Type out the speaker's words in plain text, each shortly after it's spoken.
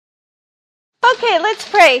Okay, let's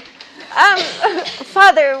pray.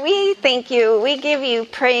 Father, we thank you. We give you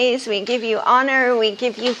praise. We give you honor. We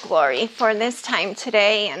give you glory for this time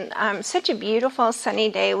today. And such a beautiful sunny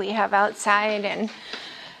day we have outside. And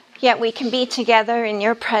yet we can be together in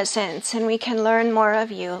your presence and we can learn more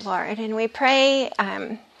of you, Lord. And we pray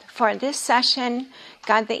for this session,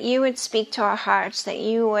 God, that you would speak to our hearts, that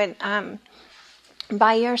you would,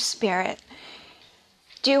 by your Spirit,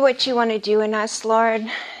 do what you want to do in us, Lord.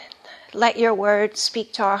 Let your word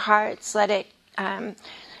speak to our hearts. Let it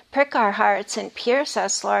prick our hearts and pierce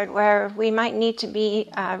us, Lord, where we might need to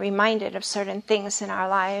be reminded of certain things in our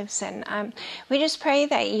lives. And we just pray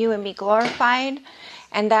that you would be glorified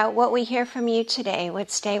and that what we hear from you today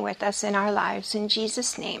would stay with us in our lives. In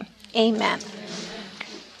Jesus' name, amen.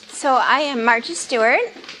 So I am Margie Stewart,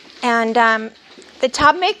 and the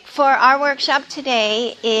topic for our workshop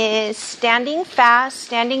today is standing fast,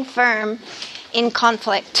 standing firm in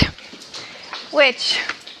conflict, which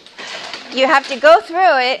you have to go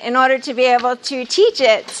through it in order to be able to teach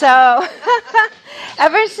it. So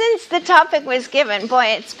ever since the topic was given, boy,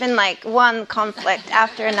 it's been like one conflict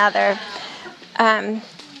after another. And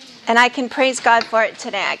I can praise God for it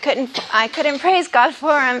today. I couldn't praise God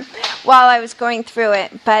for him while I was going through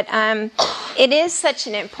it. But it is such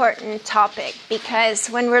an important topic because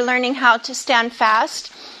when we're learning how to stand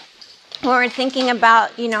fast, when we're thinking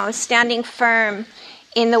about, standing firm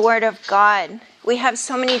in the Word of God, we have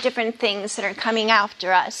so many different things that are coming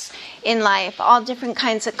after us in life, all different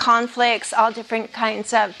kinds of conflicts, all different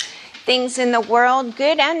kinds of things in the world,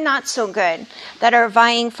 good and not so good, that are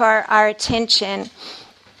vying for our attention.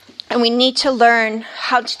 And we need to learn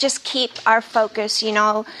how to just keep our focus.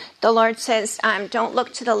 The Lord says, don't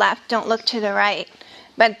look to the left, don't look to the right,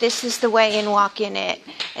 but this is the way and walk in it.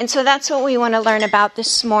 And so that's what we want to learn about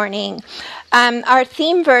this morning. Our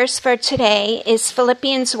theme verse for today is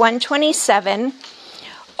Philippians 1:27.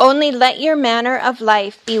 Only let your manner of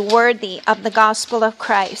life be worthy of the gospel of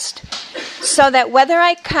Christ, so that whether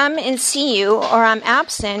I come and see you or I'm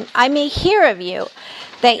absent, I may hear of you,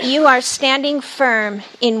 that you are standing firm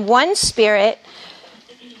in one spirit,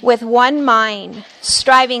 with one mind,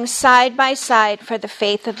 striving side by side for the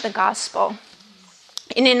faith of the gospel.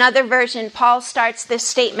 In another version, Paul starts this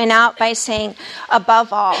statement out by saying,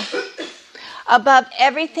 above all, above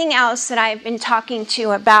everything else that I've been talking to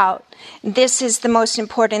you about, this is the most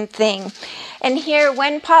important thing. And here,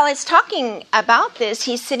 when Paul is talking about this,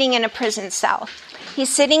 he's sitting in a prison cell.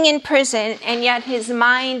 He's sitting in prison, and yet his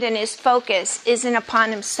mind and his focus isn't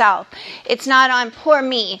upon himself. It's not on poor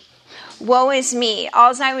me. Woe is me.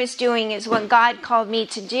 All I was doing is what God called me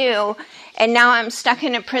to do, and now I'm stuck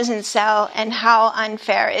in a prison cell, and how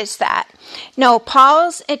unfair is that? No,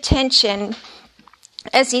 Paul's attention,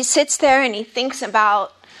 as he sits there and he thinks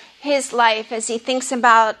about his life, as he thinks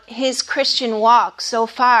about his Christian walk so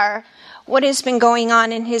far, what has been going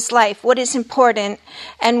on in his life, what is important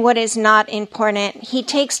and what is not important. He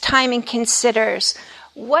takes time and considers,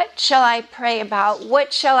 what shall I pray about?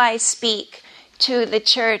 What shall I speak to the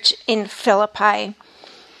church in Philippi?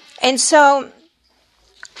 And so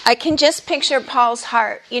I can just picture Paul's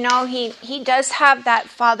heart. He does have that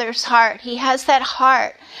father's heart. He has that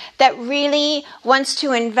heart that really wants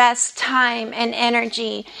to invest time and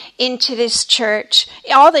energy into this church,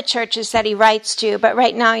 all the churches that he writes to, but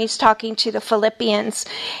right now he's talking to the Philippians.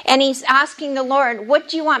 And he's asking the Lord, what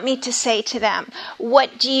do you want me to say to them?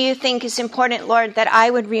 What do you think is important, Lord, that I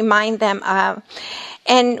would remind them of?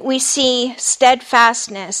 And we see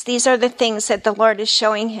steadfastness. These are the things that the Lord is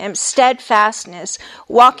showing him. Steadfastness,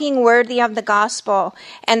 walking worthy of the gospel,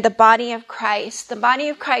 and the body of Christ. The body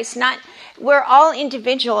of Christ, we're all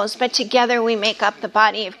individuals, but together we make up the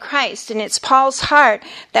body of Christ. And it's Paul's heart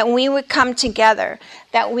that we would come together,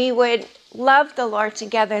 that we would love the Lord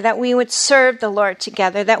together, that we would serve the Lord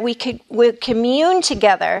together, that we would commune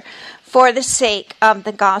together for the sake of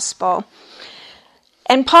the gospel.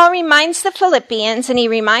 And Paul reminds the Philippians, and he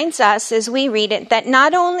reminds us as we read it, that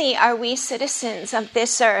not only are we citizens of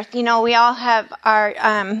this earth, we all have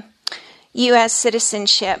our U.S.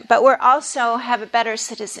 citizenship, but we also have a better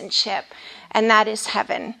citizenship, and that is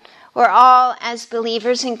heaven. We're all, as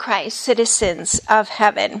believers in Christ, citizens of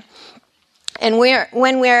heaven. And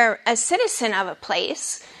when we're a citizen of a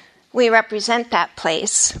place, we represent that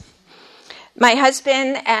place. My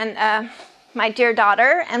husband and my dear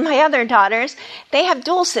daughter and my other daughters, they have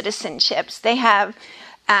dual citizenships. They have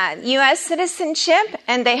U.S. citizenship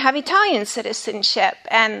and they have Italian citizenship.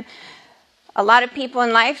 And a lot of people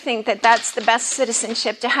in life think that that's the best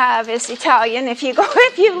citizenship to have is Italian. If you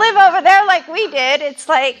live over there like we did, it's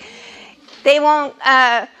like they won't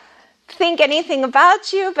think anything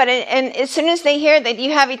about you, and as soon as they hear that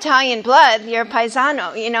you have Italian blood, you're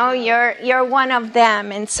paisano, you're one of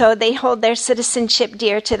them, and so they hold their citizenship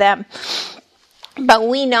dear to them. But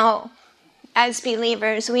we know, as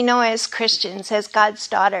believers, we know as Christians, as God's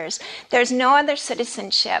daughters, there's no other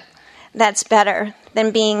citizenship that's better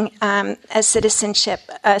than being a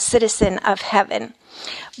citizen of heaven.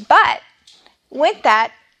 But with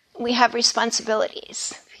that, we have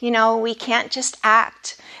responsibilities. We can't just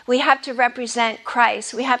act. We have to represent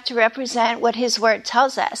Christ. We have to represent what his word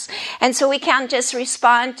tells us. And so we can't just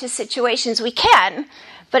respond to situations. We can,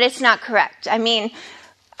 but it's not correct.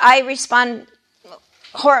 I respond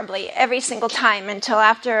horribly every single time until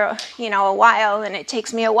after, a while, and it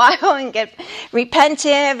takes me a while and get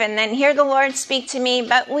repentive and then hear the Lord speak to me.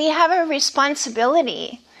 But we have a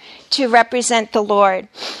responsibility to represent the Lord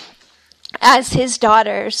as his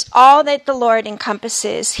daughters. All that the Lord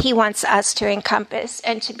encompasses, he wants us to encompass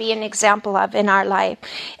and to be an example of in our life.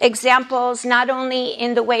 Examples not only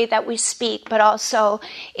in the way that we speak, but also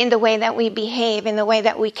in the way that we behave, in the way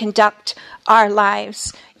that we conduct our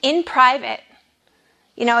lives in private.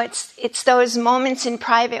 It's those moments in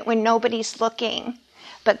private when nobody's looking,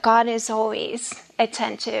 but God is always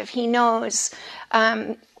attentive. He knows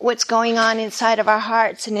what's going on inside of our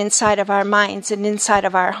hearts and inside of our minds and inside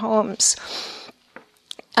of our homes.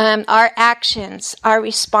 Our actions, our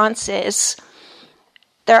responses,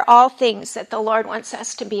 they're all things that the Lord wants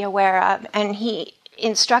us to be aware of. And he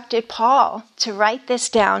instructed Paul to write this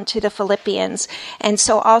down to the Philippians, and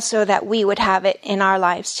so also that we would have it in our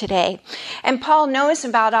lives today. And Paul knows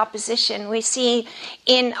about opposition. We see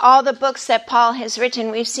in all the books that Paul has written,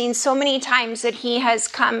 we've seen so many times that he has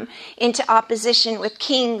come into opposition with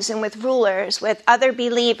kings and with rulers, with other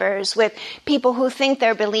believers, with people who think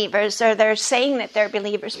they're believers, or they're saying that they're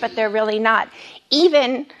believers, but they're really not.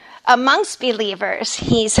 Even amongst believers,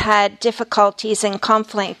 he's had difficulties and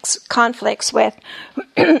conflicts with.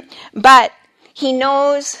 But he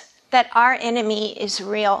knows that our enemy is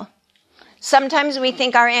real. Sometimes we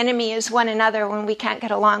think our enemy is one another when we can't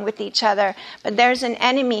get along with each other. But there's an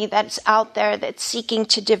enemy that's out there that's seeking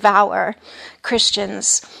to devour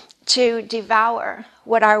Christians, to devour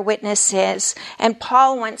what our witness is. And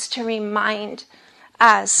Paul wants to remind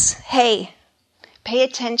us, hey, pay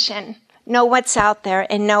attention. Know what's out there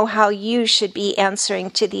and know how you should be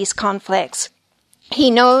answering to these conflicts.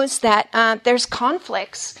 He knows that there's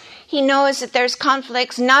conflicts. He knows that there's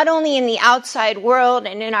conflicts not only in the outside world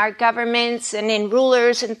and in our governments and in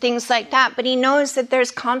rulers and things like that, but he knows that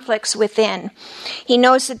there's conflicts within. He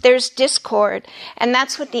knows that there's discord, and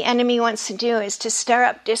that's what the enemy wants to do, is to stir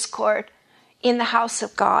up discord in the house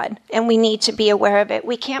of God, and we need to be aware of it.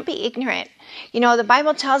 We can't be ignorant. The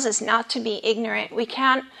Bible tells us not to be ignorant. We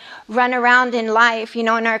can't run around in life, in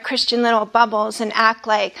our Christian little bubbles and act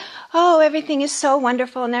like, oh, everything is so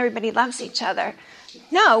wonderful and everybody loves each other.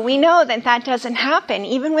 No, we know that doesn't happen.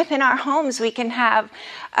 Even within our homes, we can have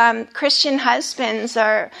Christian husbands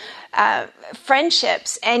or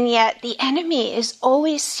friendships, and yet the enemy is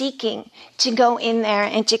always seeking to go in there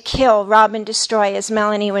and to kill, rob, and destroy, as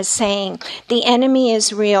Melanie was saying. The enemy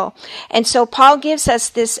is real. And so Paul gives us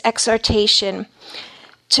this exhortation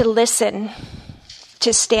to listen,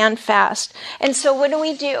 to stand fast. And so what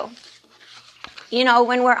do?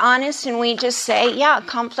 When we're honest and we just say, yeah,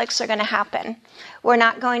 conflicts are going to happen. We're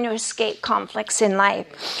not going to escape conflicts in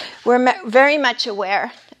life. We're very much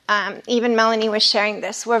aware. Even Melanie was sharing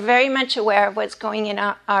this. We're very much aware of what's going in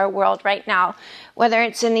our world right now, whether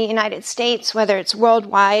it's in the United States, whether it's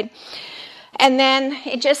worldwide. And then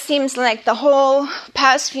it just seems like the whole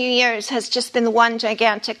past few years has just been one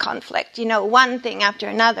gigantic conflict, one thing after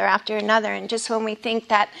another. And just when we think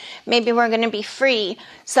that maybe we're going to be free,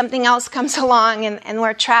 something else comes along and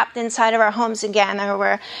we're trapped inside of our homes again, or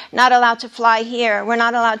we're not allowed to fly here. We're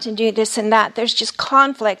not allowed to do this and that. There's just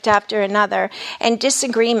conflict after another, and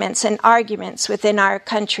disagreements and arguments within our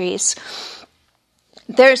countries.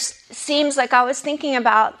 Seems like I was thinking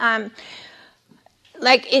about,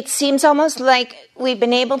 it seems almost like we've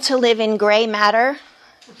been able to live in gray matter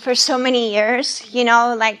for so many years.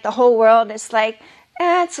 The whole world is like,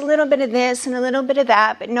 it's a little bit of this and a little bit of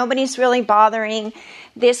that, but nobody's really bothering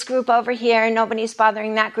this group over here. Nobody's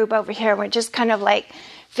bothering that group over here. We're just kind of like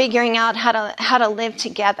figuring out how to live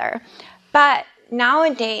together. But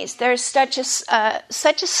nowadays, there's such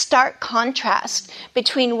a stark contrast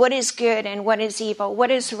between what is good and what is evil,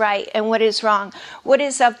 what is right and what is wrong, what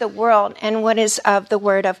is of the world and what is of the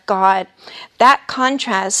Word of God. That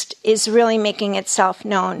contrast is really making itself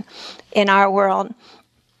known in our world.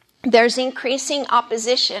 There's increasing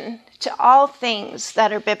opposition to all things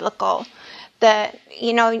that are biblical.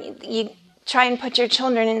 You try and put your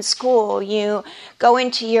children in school. You go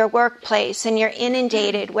into your workplace and you're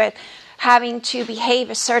inundated with having to behave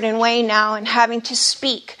a certain way now and having to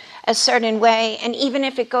speak a certain way. And even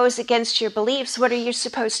if it goes against your beliefs, what are you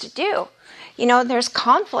supposed to do? You know, there's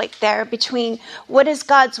conflict there between what does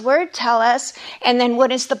God's word tell us and then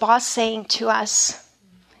what is the boss saying to us.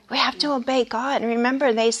 We have to obey God.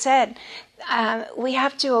 Remember, they said we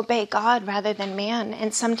have to obey God rather than man.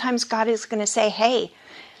 And sometimes God is going to say, hey,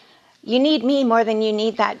 you need me more than you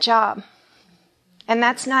need that job. And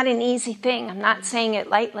that's not an easy thing. I'm not saying it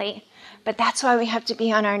lightly. But that's why we have to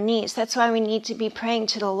be on our knees. That's why we need to be praying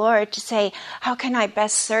to the Lord to say, how can I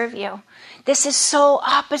best serve you? This is so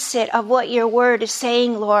opposite of what your word is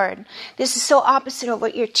saying, Lord. This is so opposite of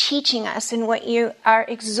what you're teaching us and what you are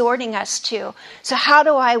exhorting us to. So how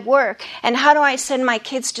do I work? And how do I send my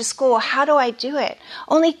kids to school? How do I do it?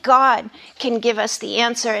 Only God can give us the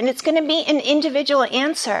answer. And it's going to be an individual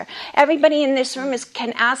answer. Everybody in this room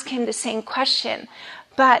can ask him the same question.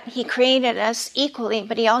 But he created us equally,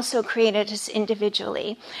 but he also created us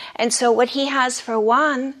individually. And so what he has for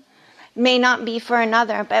one may not be for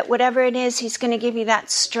another, but whatever it is, he's going to give you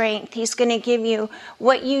that strength. He's going to give you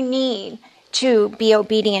what you need to be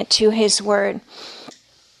obedient to his word.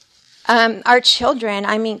 Our children,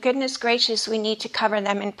 I mean, goodness gracious, we need to cover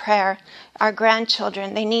them in prayer. Our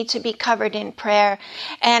grandchildren, they need to be covered in prayer.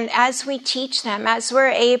 And as we teach them, as we're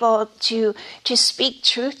able to speak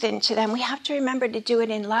truth into them, we have to remember to do it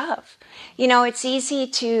in love. You know, it's easy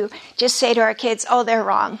to just say to our kids, oh, they're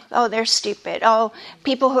wrong. Oh, they're stupid. Oh,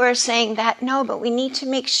 people who are saying that. No, but we need to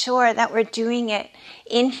make sure that we're doing it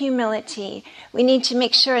in humility. We need to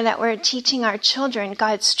make sure that we're teaching our children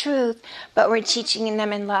God's truth, but we're teaching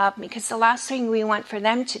them in love, because the last thing we want for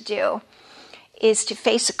them to do is to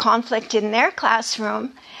face a conflict in their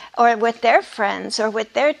classroom or with their friends or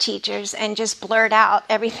with their teachers and just blurt out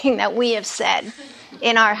everything that we have said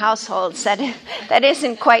in our households that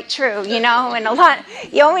isn't quite true, you know. And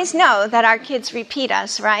you always know that our kids repeat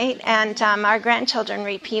us, right? And our grandchildren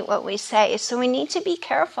repeat what we say. So we need to be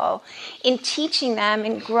careful in teaching them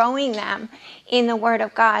and growing them in the Word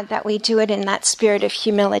of God, that we do it in that spirit of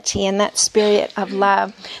humility and that spirit of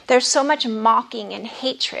love. There's so much mocking and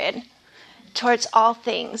hatred towards all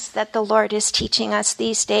things that the Lord is teaching us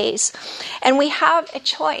these days. And we have a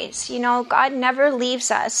choice. You know, God never leaves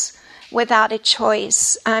us without a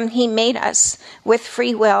choice. He made us with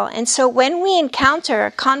free will. And so when we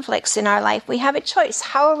encounter conflicts in our life, we have a choice.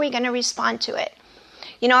 How are we going to respond to it?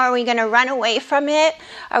 You know, are we going to run away from it?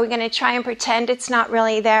 Are we going to try and pretend it's not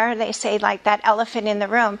really there? They say, like, that elephant in the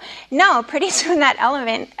room. No, pretty soon that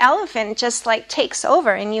elephant just like takes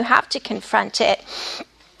over, and you have to confront it.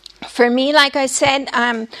 For me, like I said,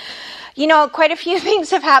 you know, quite a few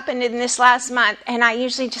things have happened in this last month, and I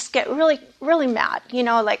usually just get really, really mad, you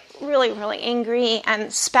know, like really, really angry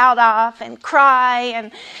and spout off and cry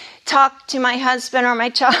and talk to my husband or my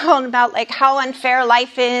child about like how unfair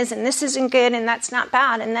life is, and this isn't good and that's not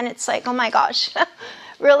bad. And then it's like, oh my gosh,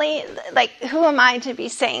 really? Like, who am I to be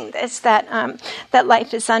saying this, that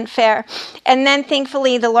life is unfair? And then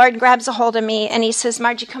thankfully the Lord grabs a hold of me and he says,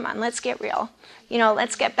 Margie, come on, let's get real. You know,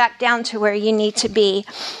 let's get back down to where you need to be.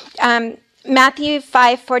 Matthew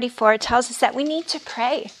 5:44 tells us that we need to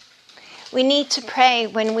pray. We need to pray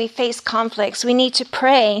when we face conflicts. We need to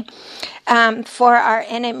pray for our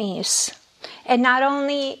enemies. And not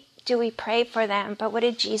only do we pray for them, but what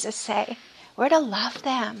did Jesus say? We're to love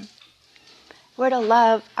them. We're to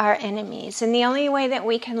love our enemies. And the only way that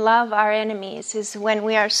we can love our enemies is when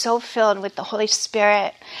we are so filled with the Holy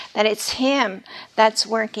Spirit that it's Him that's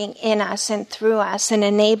working in us and through us and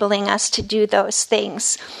enabling us to do those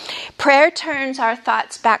things. Prayer turns our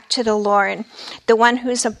thoughts back to the Lord, the one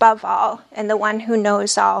who's above all and the one who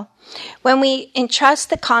knows all. When we entrust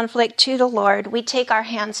the conflict to the Lord, we take our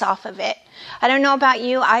hands off of it. I don't know about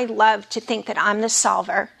you, I love to think that I'm the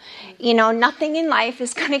solver. You know, nothing in life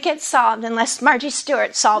is going to get solved unless Margie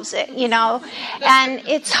Stewart solves it, you know. And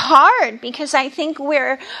it's hard because I think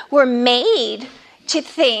we're made to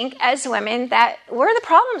think as women that we're the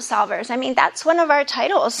problem solvers. I mean, that's one of our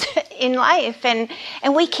titles in life. And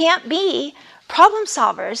we can't be problem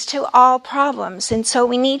solvers to all problems. And so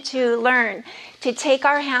we need to learn to take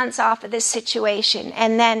our hands off of this situation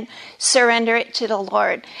and then surrender it to the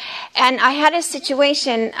Lord. And I had a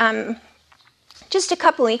situation just a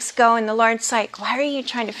couple weeks ago, and the Lord's like, why are you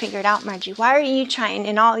trying to figure it out, Margie? Why are you trying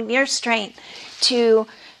in all of your strength to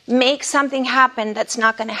make something happen that's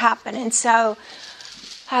not going to happen? And so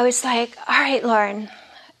I was like, all right, Lord,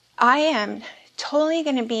 I am totally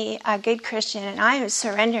going to be a good Christian, and I am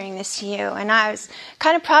surrendering this to you. And I was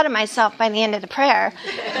kind of proud of myself by the end of the prayer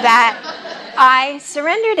that I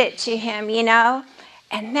surrendered it to him,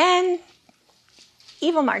 and then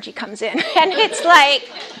evil Margie comes in, and it's like,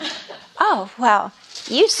 oh, well,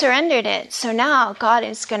 you surrendered it, so now God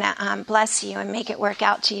is going to bless you and make it work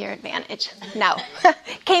out to your advantage. No,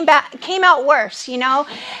 came out worse,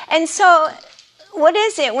 And so what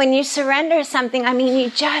is it when you surrender something? I mean,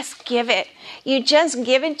 you just give it. You just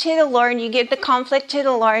give it to the Lord. You give the conflict to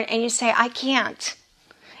the Lord, and you say, I can't.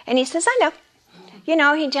 And he says, I know.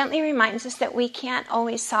 He gently reminds us that we can't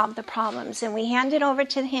always solve the problems, and we hand it over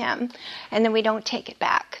to him, and then we don't take it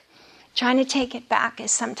back. Trying to take it back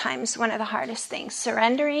is sometimes one of the hardest things.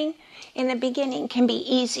 Surrendering in the beginning can be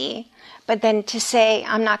easy, but then to say,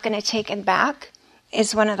 I'm not going to take it back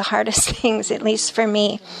is one of the hardest things, at least for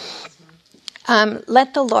me.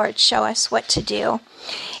 Let the Lord show us what to do.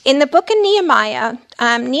 In the book of Nehemiah,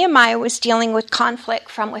 Nehemiah was dealing with conflict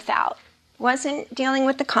from without. Wasn't dealing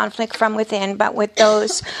with the conflict from within, but with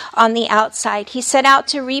those on the outside. He set out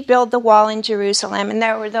to rebuild the wall in Jerusalem, and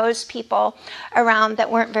there were those people around that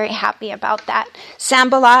weren't very happy about that.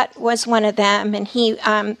 Sanballat was one of them, and he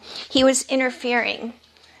was interfering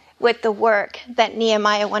with the work that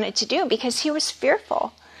Nehemiah wanted to do because he was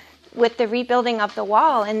fearful with the rebuilding of the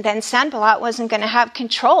wall, and then Sanballat wasn't going to have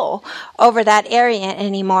control over that area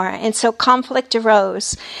anymore, and so conflict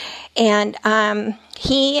arose. And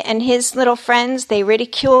he and his little friends, they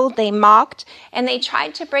ridiculed, they mocked, and they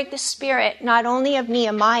tried to break the spirit not only of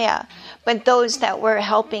Nehemiah, but those that were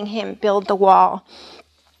helping him build the wall.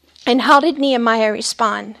 And how did Nehemiah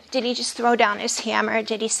respond? Did he just throw down his hammer?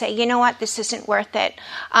 Did he say, you know what, this isn't worth it.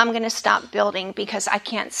 I'm going to stop building because I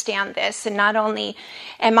can't stand this. And not only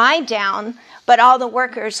am I down, but all the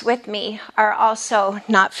workers with me are also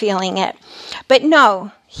not feeling it. But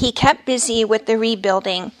no, he kept busy with the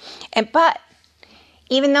rebuilding. But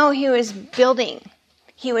even though he was building,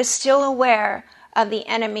 he was still aware of the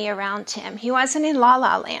enemy around him. He wasn't in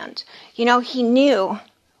la-la land. He knew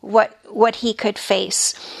what he could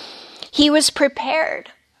face. He was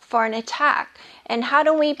prepared for an attack. And how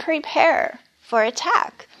do we prepare for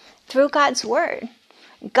attack? Through God's word.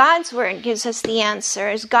 God's word gives us the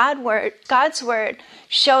answers. God's word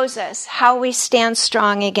shows us how we stand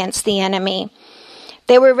strong against the enemy.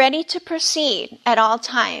 They were ready to proceed at all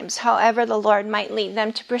times, however the Lord might lead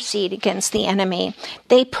them to proceed against the enemy.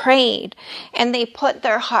 They prayed and they put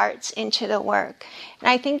their hearts into the work. And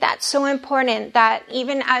I think that's so important that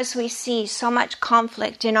even as we see so much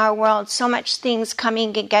conflict in our world, so much things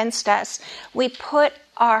coming against us, we put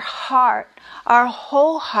our heart, our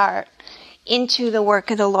whole heart, into the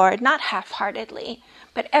work of the Lord, not half-heartedly,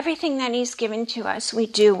 but everything that he's given to us, we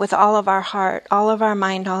do with all of our heart, all of our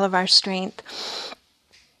mind, all of our strength.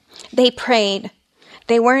 They prayed.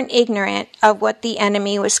 They weren't ignorant of what the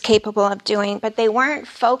enemy was capable of doing, but they weren't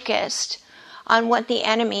focused on what the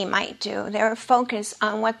enemy might do. They were focused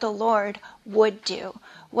on what the Lord would do,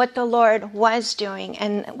 what the Lord was doing,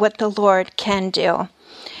 and what the Lord can do.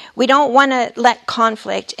 We don't want to let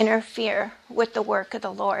conflict interfere with the work of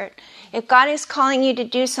the Lord. If God is calling you to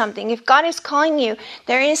do something, if God is calling you,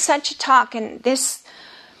 there is such a talk, and this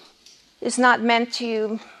is not meant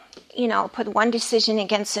to put one decision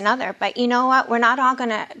against another. But you know what? We're not all going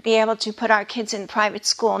to be able to put our kids in private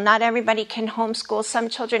school. Not everybody can homeschool. Some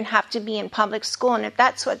children have to be in public school. And if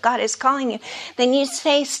that's what God is calling you, then you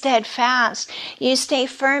stay steadfast. You stay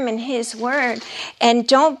firm in his word. And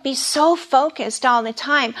don't be so focused all the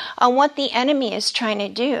time on what the enemy is trying to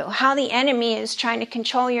do, how the enemy is trying to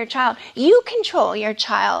control your child. You control your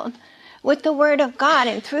child with the word of God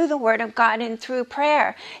and through the word of God and through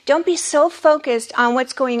prayer. Don't be so focused on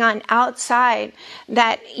what's going on outside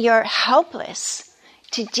that you're helpless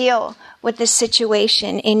to deal with the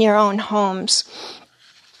situation in your own homes.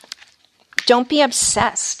 Don't be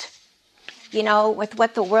obsessed, with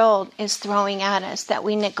what the world is throwing at us, that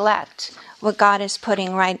we neglect what God is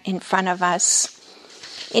putting right in front of us.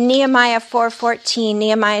 In Nehemiah 4:14,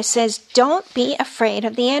 Nehemiah says, don't be afraid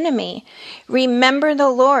of the enemy. Remember the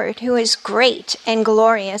Lord who is great and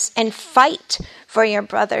glorious, and fight for your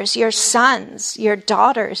brothers, your sons, your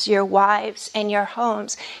daughters, your wives, and your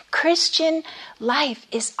homes. Christian life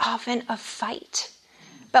is often a fight,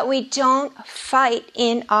 but we don't fight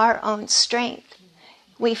in our own strength.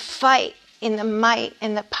 We fight in the might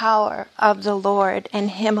and the power of the Lord and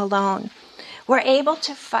him alone. We're able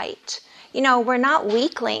to fight. We're not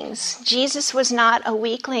weaklings. Jesus was not a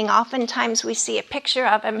weakling. Oftentimes we see a picture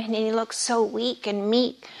of him and he looks so weak and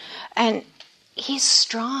meek. And he's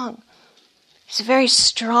strong. He's very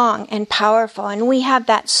strong and powerful. And we have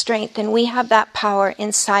that strength and we have that power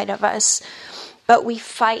inside of us. But we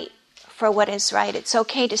fight for what is right. It's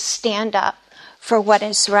okay to stand up for what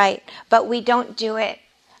is right. But we don't do it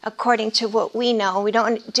according to what we know. We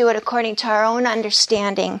don't do it according to our own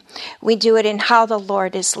understanding. We do it in how the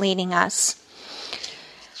Lord is leading us.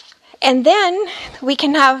 And then we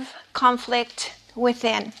can have conflict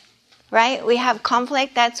within, right? We have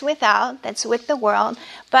conflict that's without, that's with the world.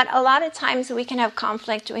 But a lot of times we can have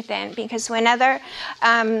conflict within, because whenever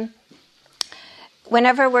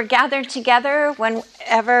we're gathered together,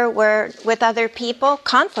 whenever we're with other people,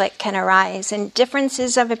 conflict can arise, and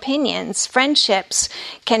differences of opinions, friendships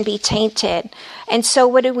can be tainted. And so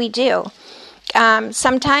what do?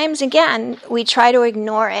 Sometimes, again, we try to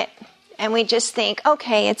ignore it, and we just think,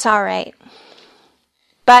 okay, it's all right.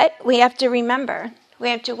 But we have to remember, we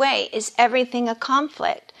have to weigh, is everything a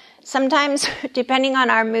conflict? Sometimes, depending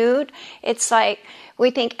on our mood, it's like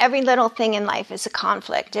we think every little thing in life is a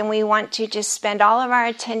conflict, and we want to just spend all of our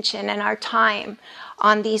attention and our time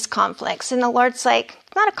on these conflicts. And the Lord's like,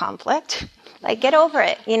 it's not a conflict. Like, get over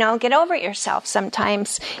it, get over it yourself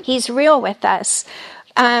sometimes. He's real with us.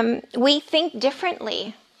 We think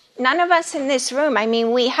differently. None of us in this room, I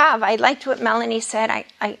liked what Melanie said.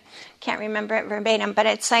 I can't remember it verbatim, but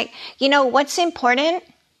it's like, what's important?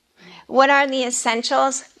 What are the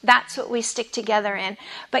essentials? That's what we stick together in.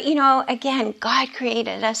 But, again, God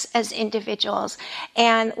created us as individuals,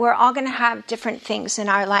 and we're all going to have different things in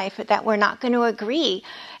our life that we're not going to agree.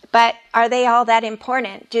 But are they all that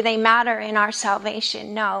important? Do they matter in our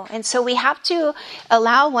salvation? No. And so we have to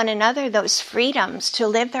allow one another those freedoms to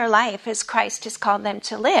live their life as Christ has called them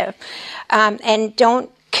to live. And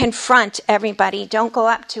don't confront everybody. Don't go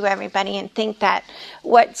up to everybody and think that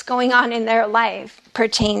what's going on in their life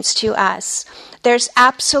pertains to us. There's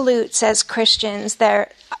absolutes as Christians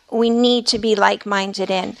we need to be like-minded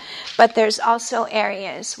in, but there's also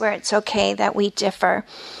areas where it's okay that we differ.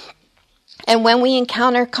 And when we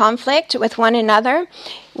encounter conflict with one another,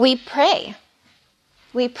 we pray.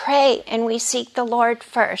 We pray and we seek the Lord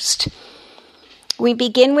first. We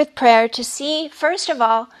begin with prayer to see, first of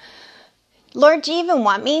all, Lord, do you even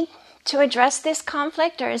want me to address this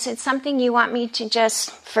conflict, or is it something you want me to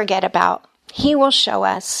just forget about? He will show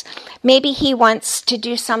us. Maybe he wants to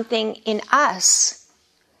do something in us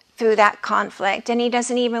through that conflict, and he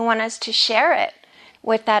doesn't even want us to share it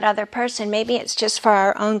with that other person. Maybe it's just for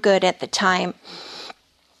our own good at the time.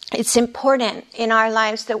 It's important in our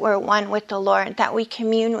lives that we're one with the Lord, that we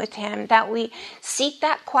commune with him, that we seek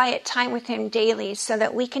that quiet time with him daily so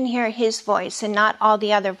that we can hear his voice and not all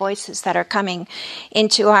the other voices that are coming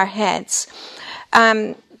into our heads.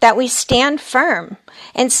 That we stand firm.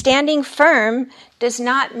 And standing firm does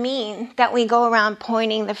not mean that we go around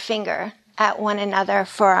pointing the finger at one another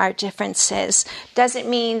for our differences. Doesn't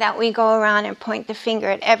mean that we go around and point the finger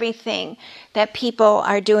at everything that people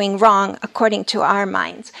are doing wrong according to our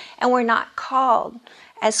minds. And we're not called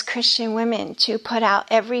as Christian women to put out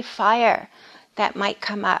every fire that might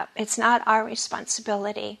come up. It's not our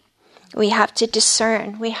responsibility. We have to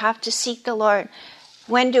discern. We have to seek the Lord.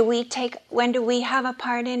 When do we have a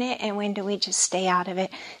part in it, and when do we just stay out of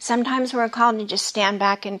it? Sometimes we're called to just stand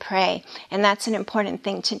back and pray, and that's an important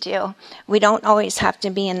thing to do. We don't always have to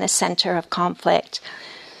be in the center of conflict.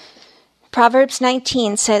 Proverbs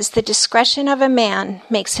 19 says, "The discretion of a man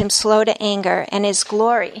makes him slow to anger, and his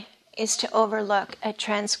glory is to overlook a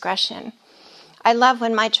transgression." I love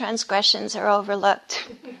when my transgressions are overlooked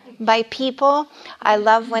by people. I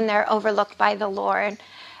love when they're overlooked by the Lord.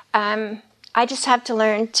 I just have to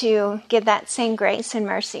learn to give that same grace and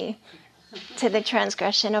mercy to the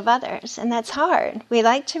transgression of others. And that's hard. We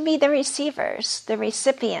like to be the receivers, the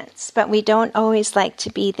recipients, but we don't always like to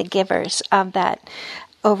be the givers of that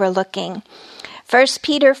overlooking. 1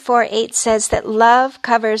 Peter 4:8 says that love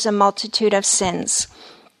covers a multitude of sins.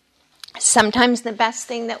 Sometimes the best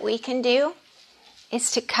thing that we can do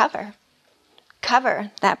is to cover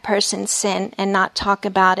that person's sin and not talk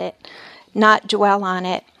about it, not dwell on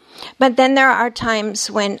it. But then there are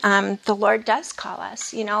times when the Lord does call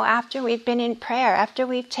us, after we've been in prayer, after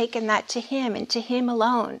we've taken that to him and to him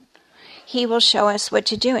alone. He will show us what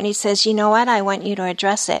to do. And he says, you know what? I want you to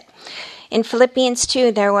address it. In Philippians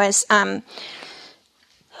 2, there was, I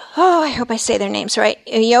hope I say their names right.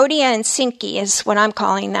 Euodia and Syntyche is what I'm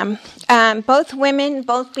calling them. Both women,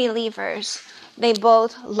 both believers. They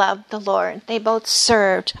both loved the Lord. They both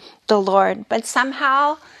served the Lord. But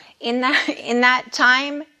somehow in that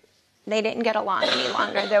time, they didn't get along any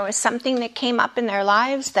longer. There was something that came up in their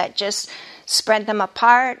lives that just spread them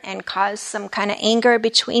apart and caused some kind of anger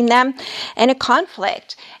between them and a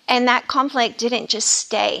conflict. And that conflict didn't just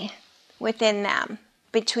stay within them,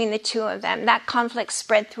 between the two of them. That conflict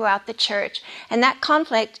spread throughout the church. And that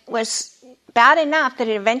conflict was bad enough that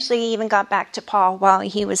it eventually even got back to Paul while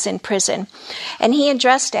he was in prison. And he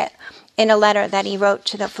addressed it. in a letter that he wrote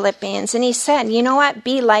to the Philippians. And he said, you know what?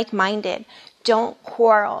 Be like-minded. Don't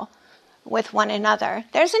quarrel with one another.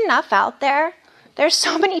 There's enough out there. There's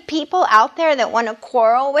so many people out there that want to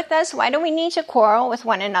quarrel with us. Why do we need to quarrel with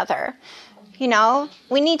one another? You know,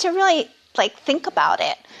 we need to really think about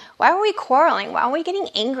it. Why are we quarreling? Why are we getting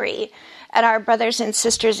angry at our brothers and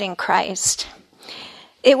sisters in Christ?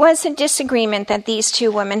 It was a disagreement that these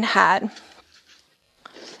two women had,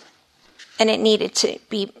 and it needed to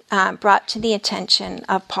be brought to the attention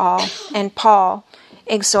of Paul. And Paul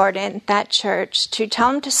exhorted that church to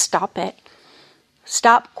tell them to stop it.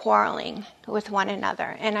 Stop quarreling with one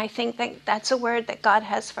another. And I think that that's a word that God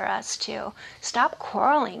has for us too. Stop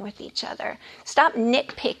quarreling with each other. Stop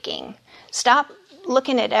nitpicking. Stop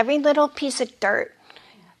looking at every little piece of dirt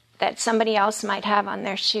that somebody else might have on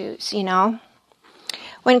their shoes, you know.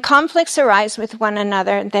 When conflicts arise with one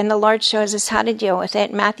another, then the Lord shows us how to deal with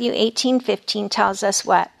it. Matthew 18:15 tells us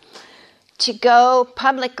what? To go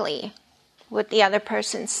publicly with the other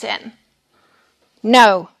person's sin.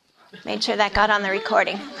 No. Made sure that got on the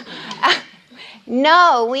recording.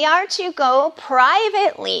 No, we are to go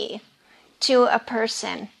privately to a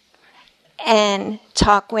person and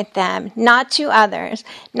talk with them, not to others,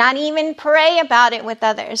 not even pray about it with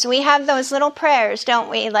others. We have those little prayers, don't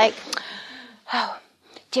we? Like, oh,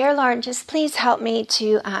 dear Lord, just please help me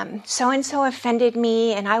to, so-and-so offended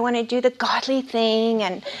me, and I want to do the godly thing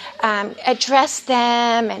and address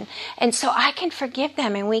them, and so I can forgive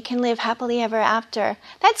them, and we can live happily ever after.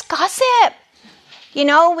 That's gossip. You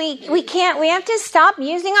know, we have to stop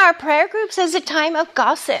using our prayer groups as a time of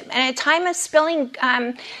gossip and a time of spilling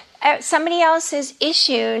somebody else's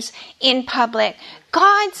issues in public.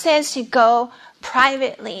 God says to go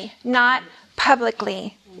privately, not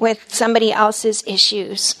publicly, with somebody else's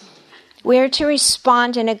issues. We're to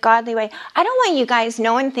respond in a godly way. I don't want you guys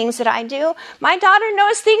knowing things that I do. My daughter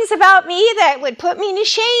knows things about me that would put me to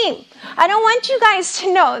shame. I don't want you guys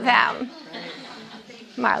to know them.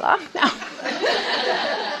 Marla, no.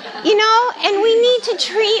 You know, and we need to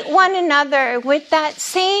treat one another with that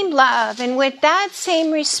same love and with that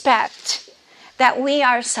same respect that we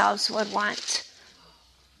ourselves would want.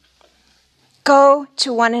 Go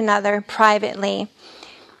to one another privately.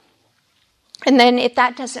 And then if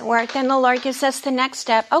that doesn't work, then the Lord gives us the next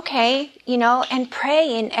step. Okay, you know, and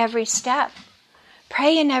pray in every step.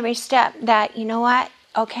 Pray in every step that, you know what,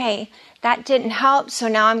 okay, that didn't help, so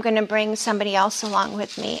now I'm going to bring somebody else along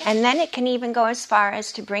with me. And then it can even go as far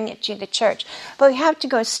as to bring it to the church. But we have to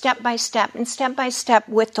go step by step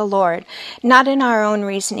with the Lord, not in our own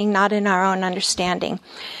reasoning, not in our own understanding.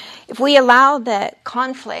 If we allow the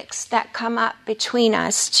conflicts that come up between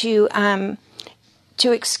us to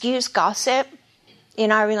excuse gossip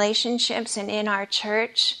in our relationships and in our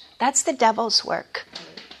church, that's the devil's work.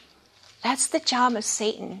 That's the job of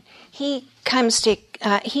Satan. He comes to,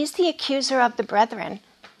 he's the accuser of the brethren.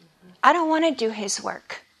 I don't want to do his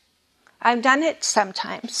work. I've done it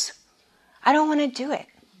sometimes. I don't want to do it.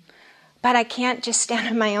 But I can't just stand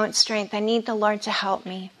on my own strength. I need the Lord to help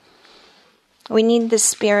me. We need the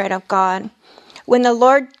Spirit of God. When the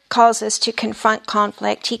Lord calls us to confront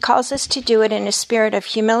conflict, he calls us to do it in a spirit of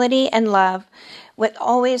humility and love,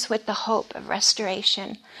 always with the hope of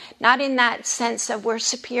restoration. Not in that sense of we're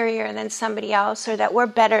superior than somebody else, or that we're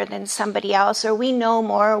better than somebody else, or we know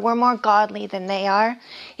more, or we're more godly than they are.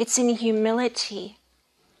 It's in humility.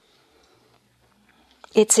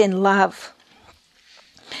 It's in love.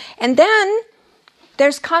 And then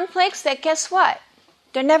there's conflicts that, guess what?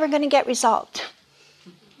 They're never going to get resolved.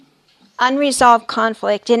 Unresolved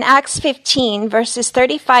conflict. In Acts 15, verses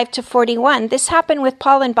 35 to 41, this happened with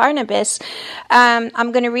Paul and Barnabas.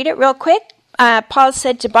 I'm going to read it real quick. Paul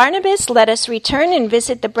said to Barnabas, "Let us return and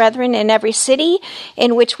visit the brethren in every city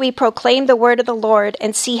in which we proclaim the word of the Lord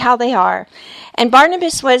and see how they are." And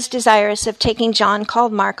Barnabas was desirous of taking John,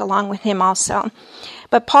 called Mark, along with him also.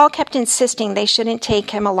 But Paul kept insisting they shouldn't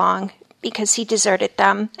take him along, because he deserted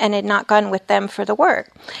them and had not gone with them for the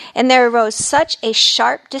work. And there arose such a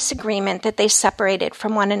sharp disagreement that they separated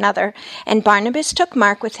from one another. And Barnabas took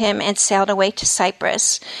Mark with him and sailed away to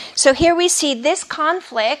Cyprus. So here we see this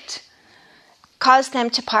conflict caused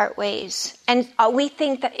them to part ways. And we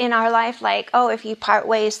think that in our life, like, oh, if you part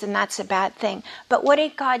ways, then that's a bad thing. But what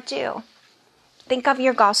did God do? Think of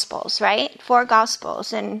your Gospels, right? 4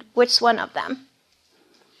 Gospels. And which one of them?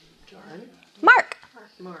 John? Mark.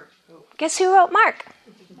 Mark. Guess who wrote Mark?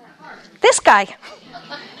 This guy.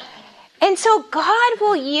 And so God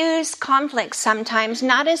will use conflict sometimes,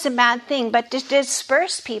 not as a bad thing, but to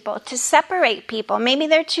disperse people, to separate people. Maybe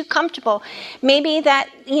they're too comfortable. Maybe that,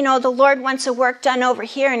 the Lord wants a work done over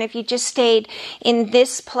here, and if you just stayed in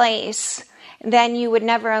this place then you would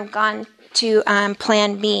never have gone to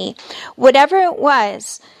plan B. Whatever it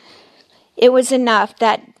was enough,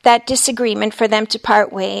 that disagreement, for them to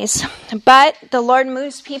part ways. But the Lord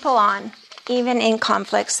moves people on, even in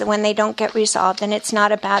conflicts, when they don't get resolved, and it's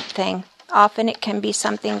not a bad thing. Often it can be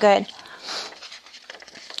something good.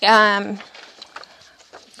 We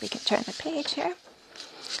can turn the page here.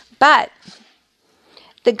 But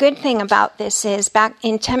the good thing about this is, back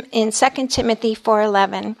in 2 Timothy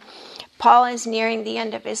 4:11, Paul is nearing the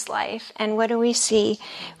end of his life. And what do we see?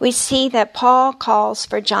 We see that Paul calls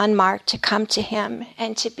for John Mark to come to him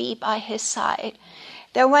and to be by his side.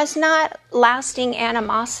 There was not lasting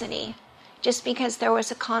animosity just because there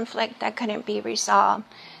was a conflict that couldn't be resolved.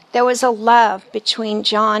 There was a love between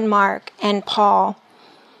John Mark and Paul.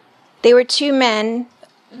 They were two men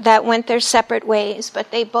that went their separate ways,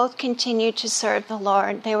 but they both continued to serve the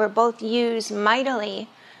Lord. They were both used mightily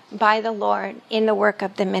by the Lord in the work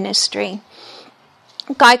of the ministry.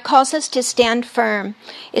 God calls us to stand firm.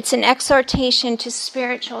 It's an exhortation to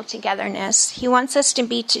spiritual togetherness. He wants us to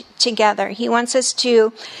be together. He wants us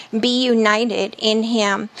to be united in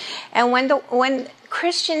Him. And when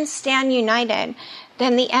Christians stand united,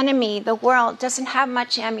 then the enemy, the world, doesn't have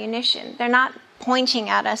much ammunition. They're not pointing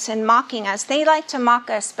at us and mocking us. They like to mock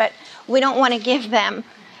us, but we don't want to give them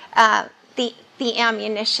the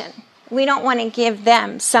ammunition. We don't want to give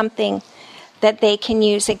them something that they can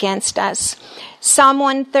use against us. Psalm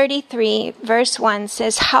 133, verse 1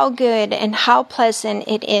 says, "How good and how pleasant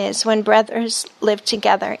it is when brothers live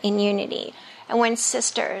together in unity," and when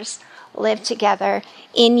sisters live together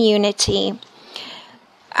in unity.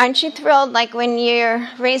 Aren't you thrilled, like when you're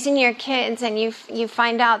raising your kids and you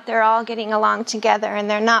find out they're all getting along together and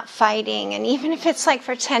they're not fighting, and even if it's like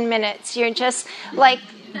for 10 minutes, you're just like,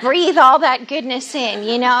 breathe all that goodness in,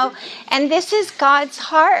 you know? And this is God's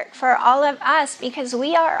heart for all of us, because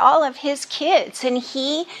we are all of His kids, and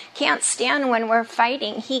He can't stand when we're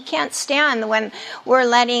fighting. He can't stand when we're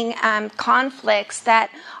letting conflicts that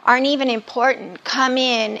aren't even important come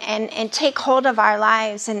in and take hold of our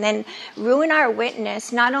lives and then ruin our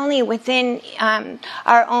witness, not only within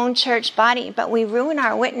our own church body, but we ruin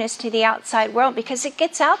our witness to the outside world, because it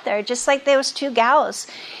gets out there, just like those two gals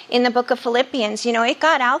in the book of Philippians. You know, it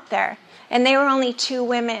got out there, and they were only two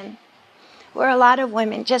women. We're a lot of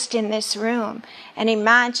women just in this room, and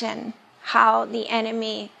imagine how the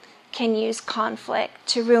enemy can use conflict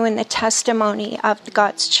to ruin the testimony of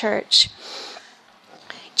God's church.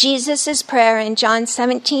 Jesus' prayer in John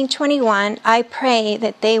 17:21, "I pray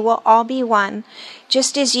that they will all be one,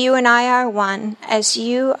 just as you and I are one, as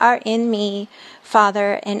you are in me,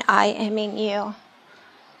 Father, and I am in you."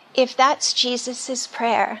 If that's Jesus'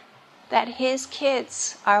 prayer, that His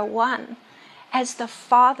kids are one, as the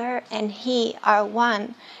Father and He are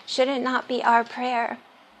one, should it not be our prayer?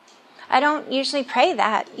 I don't usually pray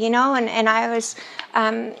that, you know, and I was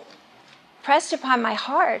pressed upon my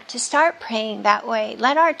heart to start praying that way.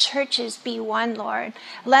 Let our churches be one, Lord.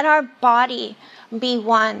 Let our body be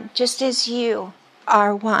one, just as you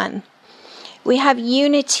are one. We have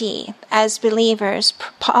unity as believers.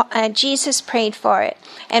 Jesus prayed for it,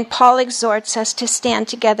 and Paul exhorts us to stand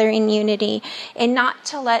together in unity and not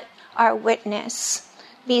to let our witness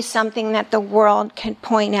be something that the world can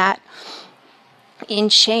point at in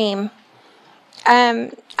shame.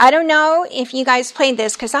 I don't know if you guys played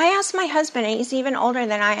this, because I asked my husband, and he's even older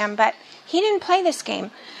than I am, but he didn't play this game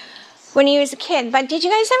when he was a kid. But did you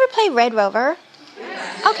guys ever play Red Rover?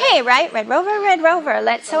 Okay, right? Red Rover,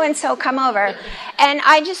 let so-and-so come over. And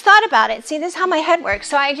I just thought about it. See, this is how my head works.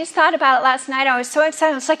 So I just thought about it last night. I was so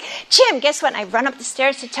excited. I was like, "Jim, guess what?" And I run up the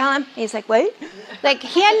stairs to tell him. He's like, "What?" Like,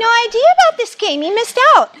 he had no idea about this game. He missed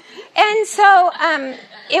out. And so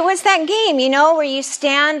it was that game, you know, where you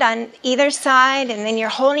stand on either side, and then you're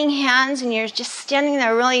holding hands, and you're just standing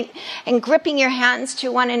there really and gripping your hands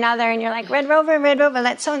to one another, and you're like, Red Rover,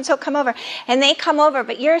 let so-and-so come over. And they come over,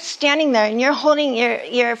 but you're standing there, and you're holding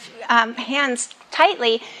your hands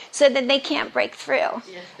tightly so that they can't break through,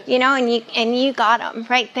 you know, and you got them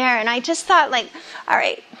right there. And I just thought, like, all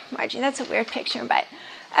right, Margie, that's a weird picture,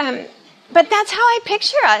 but that's how I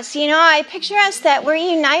picture us, you know. I picture us that we're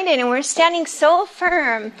united and we're standing so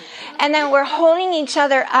firm, and then we're holding each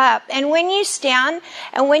other up. And when you stand,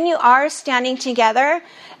 and when you are standing together,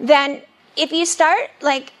 then if you start,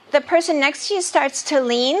 like, the person next to you starts to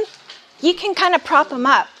lean, you can kind of prop them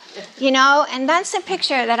up, you know. And that's the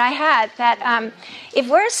picture that I had, that if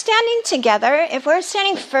we're standing together, if we're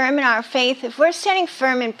standing firm in our faith, if we're standing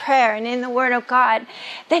firm in prayer and in the Word of God,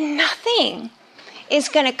 then nothing is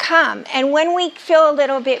going to come. And when we feel a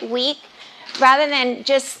little bit weak, rather than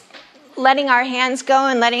just letting our hands go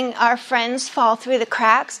and letting our friends fall through the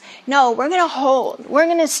cracks. No, we're going to hold. We're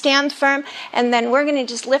going to stand firm, and then we're going to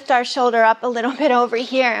just lift our shoulder up a little bit over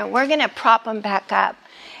here, and we're going to prop them back up.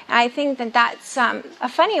 I think that that's a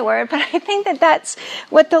funny word, but I think that that's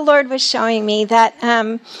what the Lord was showing me,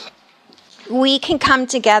 that we can come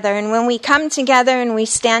together. And when we come together and we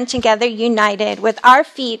stand together united with our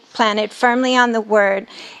feet planted firmly on the Word,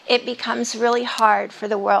 it becomes really hard for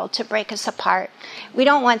the world to break us apart. We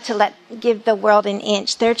don't want to give the world an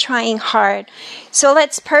inch. They're trying hard. So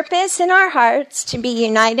let's purpose in our hearts to be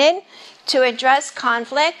united, to address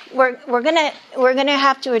conflict. We're gonna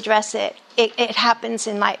have to address it. It happens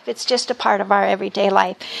in life. It's just a part of our everyday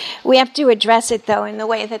life. We have to address it, though, in the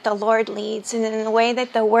way that the Lord leads and in the way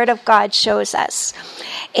that the Word of God shows us.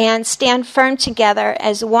 And stand firm together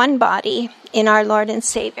as one body in our Lord and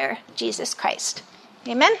Savior, Jesus Christ.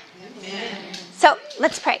 Amen? Amen. So,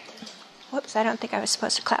 let's pray. Whoops, I don't think I was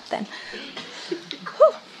supposed to clap then.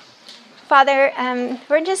 Whew. Father,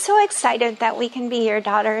 we're just so excited that we can be your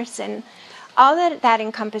daughters and all that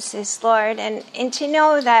encompasses, Lord, and to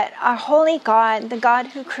know that our holy God, the God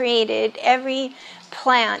who created every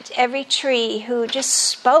plant, every tree, who just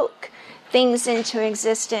spoke things into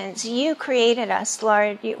existence, you created us,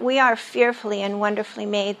 Lord. We are fearfully and wonderfully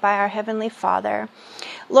made by our Heavenly Father.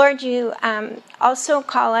 Lord, you also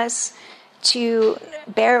call us to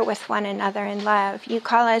bear with one another in love. You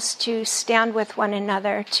call us to stand with one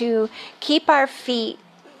another, to keep our feet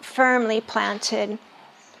firmly planted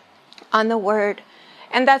on the Word.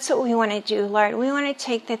 And that's what we want to do, Lord. We want to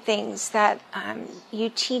take the things that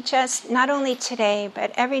you teach us, not only today,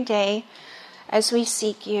 but every day as we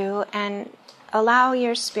seek you, and allow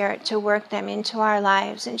your Spirit to work them into our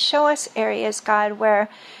lives and show us areas, God, where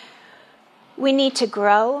we need to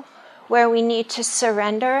grow, where we need to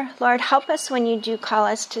surrender. Lord, help us when you do call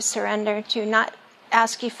us to surrender, to not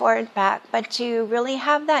ask you for it back, but to really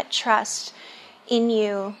have that trust in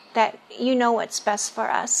you, that you know what's best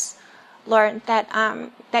for us. Lord,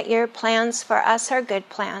 that your plans for us are good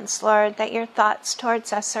plans, Lord, that your thoughts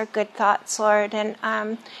towards us are good thoughts, Lord,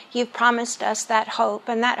 and you've promised us that hope,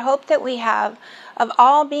 and that hope that we have of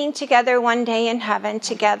all being together one day in heaven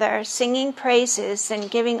together, singing praises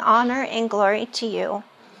and giving honor and glory to you.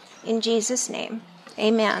 In Jesus' name,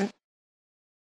 amen.